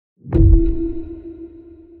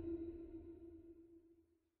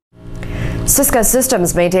Cisco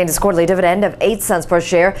Systems maintained its quarterly dividend of 8 cents per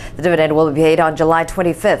share. The dividend will be paid on July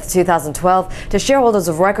 25th, 2012 to shareholders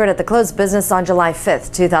of record at the close of business on July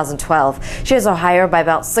 5th, 2012. Shares are higher by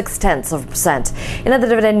about 0.6%. In other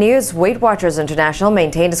dividend news, Weight Watchers International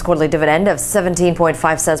maintained its quarterly dividend of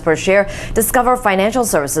 17.5 cents per share. Discover Financial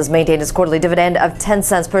Services maintained its quarterly dividend of 10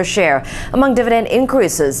 cents per share. Among dividend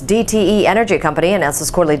increases, DTE Energy Company announced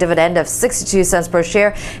its quarterly dividend of 62 cents per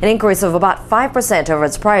share, an increase of about 5% over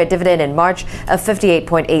its prior dividend in March of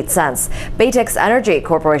 58.8 cents. Baytex Energy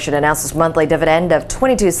Corporation announced its monthly dividend of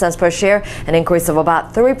 22 cents per share, an increase of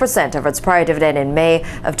about 3% over its prior dividend in May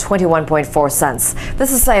of 21.4 cents.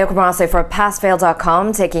 This is Sayoko Marase for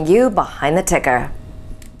PassFail.com, taking you behind the ticker.